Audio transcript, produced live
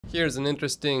Here's an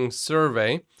interesting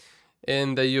survey.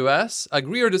 In the US,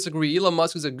 agree or disagree, Elon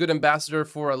Musk is a good ambassador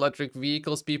for electric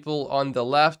vehicles. People on the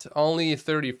left, only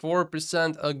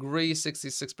 34% agree,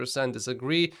 66%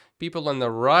 disagree. People on the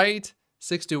right,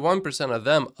 61% of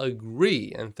them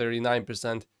agree and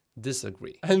 39%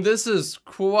 disagree. And this is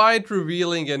quite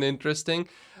revealing and interesting.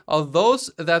 Of those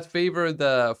that favor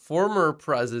the former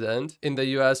president in the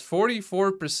US,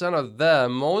 44% of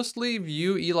them mostly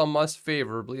view Elon Musk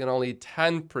favorably and only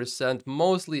 10%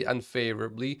 mostly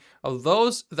unfavorably. Of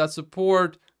those that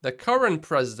support the current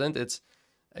president, it's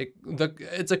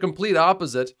a complete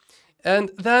opposite.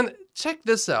 And then check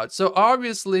this out. So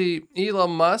obviously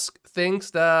Elon Musk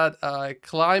thinks that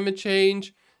climate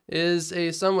change is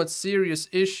a somewhat serious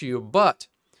issue, but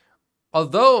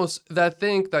of those that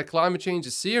think that climate change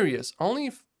is serious,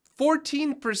 only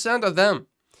 14% of them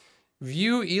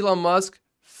view Elon Musk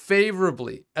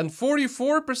favorably, and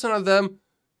 44% of them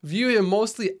view him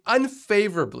mostly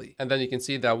unfavorably. And then you can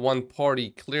see that one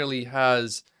party clearly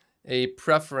has a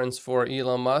preference for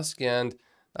Elon Musk, and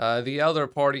the other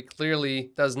party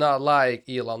clearly does not like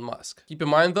Elon Musk. Keep in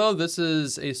mind though, this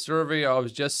is a survey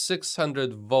of just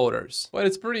 600 voters. But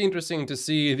it's pretty interesting to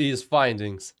see these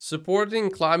findings.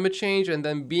 Supporting climate change and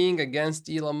then being against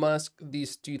Elon Musk,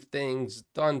 these two things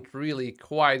don't really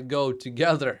quite go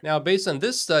together. Now, based on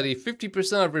this study,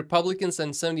 50% of Republicans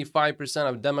and 75%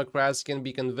 of Democrats can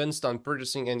be convinced on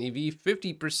purchasing an EV.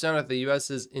 50% of the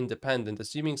US is independent.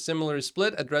 Assuming similar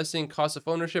split, addressing cost of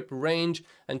ownership, range,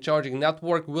 and charging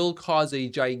network will cause a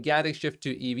gigantic shift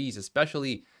to EVs,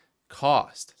 especially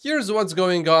cost. Here's what's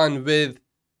going on with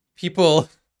people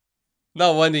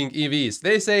not wanting EVs.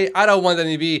 They say, I don't want an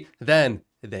EV, then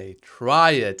they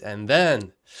try it, and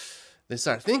then they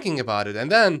start thinking about it,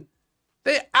 and then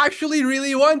they actually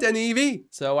really want an EV.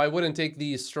 So I wouldn't take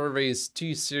these surveys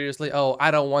too seriously. Oh, I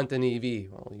don't want an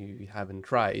EV. Well, you haven't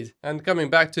tried. And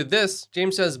coming back to this,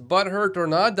 James says, butthurt or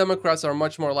not, Democrats are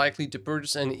much more likely to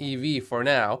purchase an EV for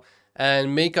now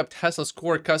and make up Tesla's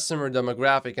core customer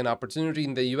demographic and opportunity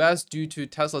in the US due to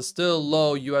Tesla's still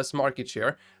low US market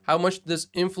share. How much this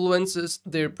influences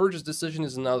their purchase decision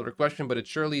is another question, but it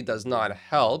surely does not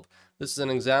help. This is an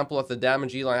example of the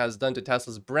damage Elon has done to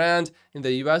Tesla's brand in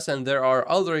the US, and there are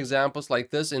other examples like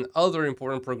this in other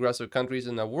important progressive countries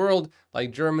in the world,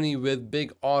 like Germany with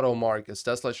big auto markets.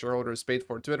 Tesla shareholders paid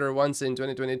for Twitter once in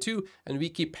 2022, and we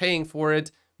keep paying for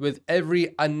it with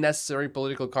every unnecessary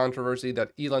political controversy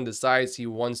that Elon decides he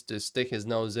wants to stick his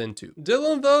nose into.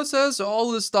 Dylan, though, says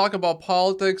all this talk about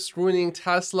politics ruining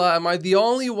Tesla. Am I the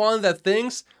only one that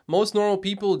thinks most normal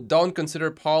people don't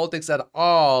consider politics at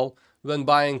all when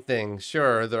buying things?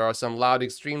 Sure, there are some loud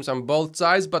extremes on both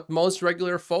sides, but most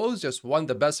regular folks just want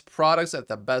the best products at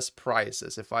the best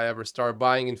prices. If I ever start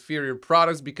buying inferior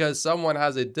products because someone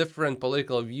has a different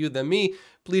political view than me,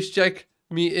 please check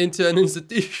me into an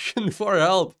institution for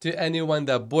help. To anyone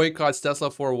that boycotts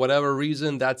Tesla for whatever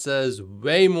reason, that says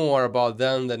way more about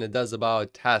them than it does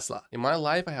about Tesla. In my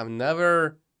life, I have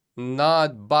never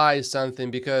not buy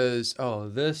something because, oh,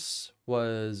 this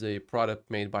was a product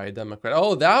made by a Democrat.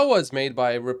 Oh, that was made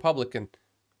by a Republican.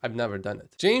 I've never done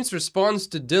it. James responds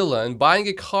to Dylan, buying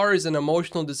a car is an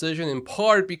emotional decision in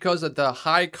part because of the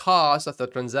high cost of the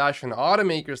transaction.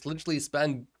 Automakers literally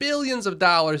spend billions of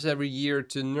dollars every year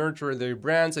to nurture their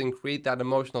brands and create that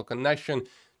emotional connection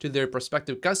to their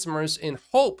prospective customers in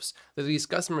hopes that these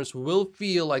customers will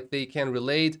feel like they can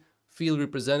relate, feel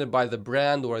represented by the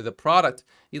brand or the product.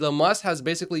 Elon Musk has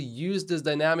basically used this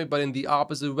dynamic but in the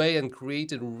opposite way and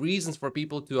created reasons for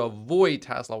people to avoid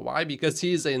Tesla. Why? Because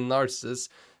he's a narcissist,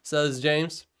 says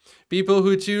James. People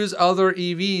who choose other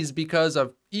EVs because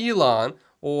of Elon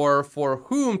or for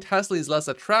whom Tesla is less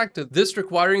attractive, this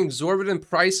requiring exorbitant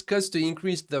price cuts to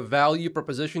increase the value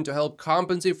proposition to help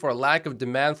compensate for a lack of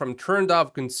demand from turned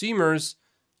off consumers,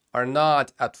 are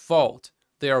not at fault.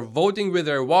 They are voting with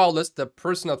their wallets. The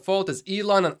person at fault is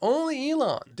Elon and only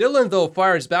Elon. Dylan, though,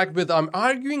 fires back with, I'm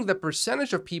arguing the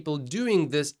percentage of people doing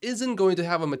this isn't going to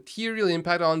have a material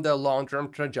impact on the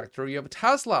long-term trajectory of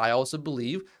Tesla. I also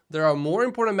believe there are more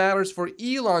important matters for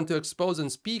Elon to expose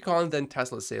and speak on than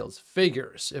Tesla sales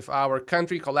figures. If our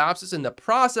country collapses in the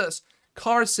process,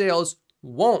 car sales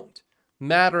won't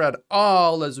matter at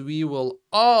all, as we will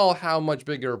all have much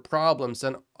bigger problems.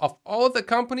 And of all the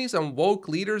companies and woke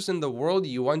leaders in the world,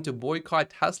 you want to boycott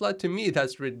Tesla? To me,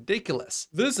 that's ridiculous.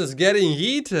 This is getting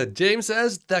heated. James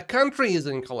says the country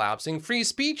isn't collapsing. Free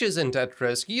speech isn't at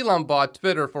risk. Elon bought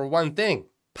Twitter for one thing: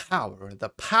 power. The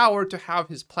power to have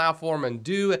his platform and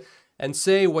do and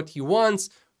say what he wants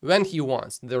when he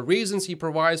wants. The reasons he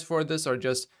provides for this are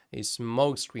just a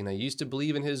smokescreen. I used to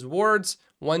believe in his words.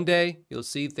 One day, you'll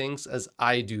see things as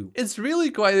I do. It's really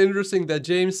quite interesting that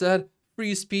James said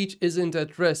free speech isn't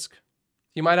at risk.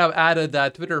 He might have added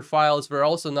that Twitter files were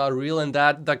also not real and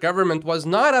that the government was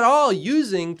not at all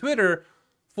using Twitter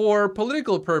for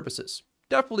political purposes.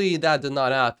 Definitely that did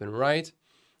not happen, right?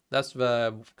 That's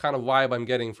the kind of vibe I'm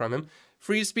getting from him.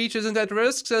 Free speech isn't at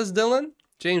risk, says Dylan.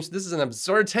 James, this is an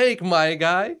absurd take, my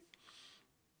guy.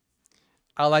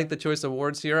 I like the choice of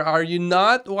words here. Are you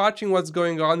not watching what's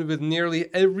going on with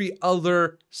nearly every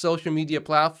other social media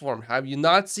platform? Have you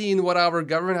not seen what our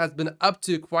government has been up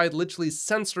to, quite literally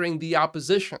censoring the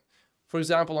opposition? For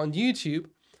example, on YouTube,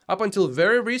 up until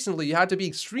very recently, you had to be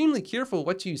extremely careful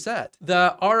what you said.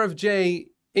 The RFJ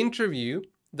interview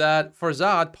that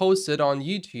Farzad posted on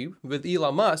YouTube with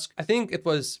Elon Musk, I think it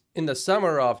was in the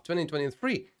summer of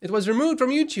 2023. It was removed from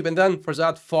YouTube and then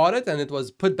Farzad fought it and it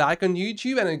was put back on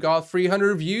YouTube and it got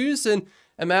 300 views in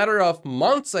a matter of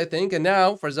months, I think. And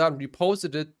now Farzad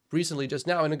reposted it recently just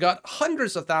now and it got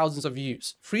hundreds of thousands of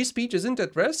views. Free speech isn't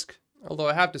at risk. Although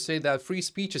I have to say that free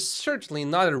speech is certainly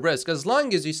not at risk as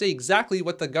long as you say exactly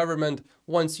what the government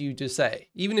wants you to say.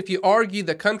 Even if you argue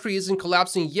the country isn't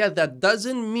collapsing yet, that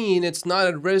doesn't mean it's not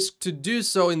at risk to do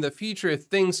so in the future if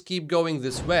things keep going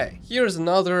this way. Here's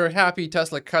another happy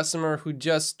Tesla customer who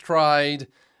just tried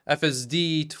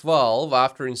FSD 12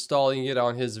 after installing it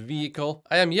on his vehicle.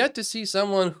 I am yet to see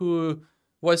someone who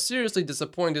was seriously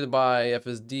disappointed by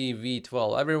FSD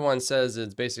V12. Everyone says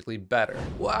it's basically better.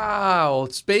 Wow,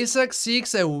 SpaceX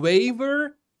seeks a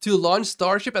waiver to launch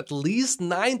Starship at least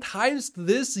 9 times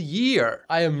this year.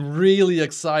 I am really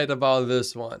excited about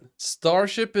this one.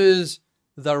 Starship is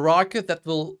the rocket that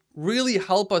will really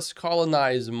help us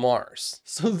colonize Mars.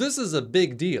 So this is a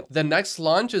big deal. The next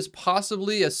launch is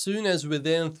possibly as soon as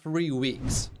within 3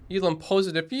 weeks. Elon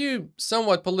posted a few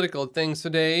somewhat political things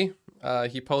today.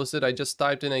 He posted, I just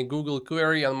typed in a Google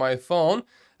query on my phone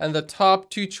and the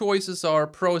top 2 choices are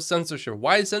pro-censorship.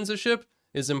 Why censorship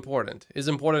is important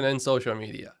in social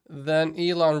media. Then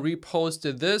Elon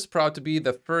reposted this, proud to be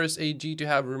the first AG to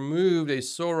have removed a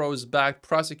Soros-backed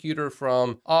prosecutor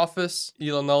from office.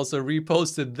 Elon also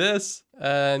reposted this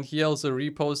and he also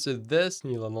reposted this.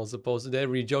 Elon also posted,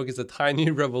 every joke is a tiny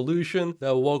revolution.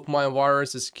 The woke mind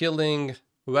virus is killing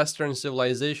Western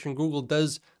civilization. Google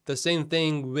does the same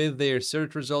thing with their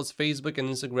search results, Facebook and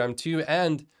Instagram too,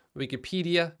 and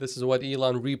Wikipedia. This is what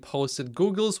Elon reposted.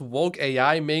 Google's woke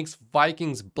AI makes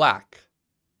Vikings black.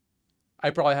 I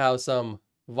probably have some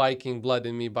Viking blood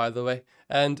in me, by the way.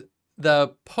 And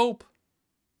the Pope,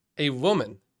 a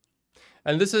woman.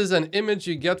 And this is an image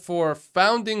you get for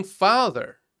founding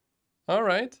father. All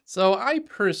right. So I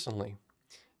personally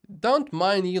don't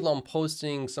mind Elon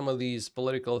posting some of these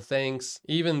political things,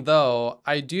 even though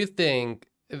I do think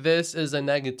this is a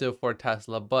negative for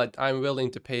Tesla, but I'm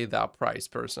willing to pay that price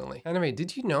personally. Anyway,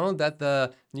 did you know that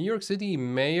the New York City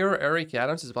Mayor Eric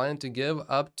Adams is planning to give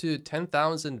up to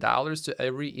 $10,000 to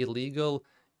every illegal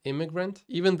immigrant?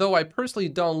 Even though I personally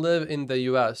don't live in the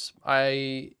US,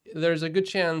 there's a good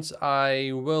chance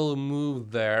I will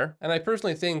move there. And I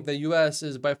personally think the US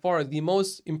is by far the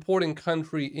most important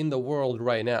country in the world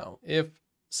right now. If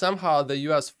somehow the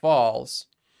US falls,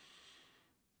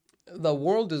 the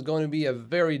world is going to be a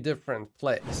very different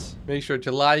place. Make sure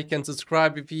to like and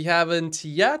subscribe if you haven't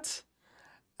yet.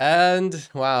 And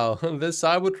wow, this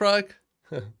Cybertruck,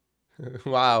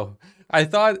 wow. I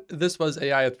thought this was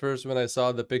AI at first when I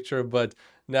saw the picture, but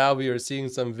now we are seeing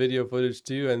some video footage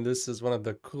too, and this is one of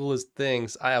the coolest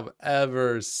things I have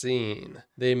ever seen.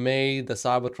 They made the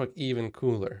Cybertruck even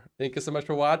cooler. Thank you so much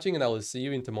for watching, and I will see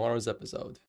you in tomorrow's episode.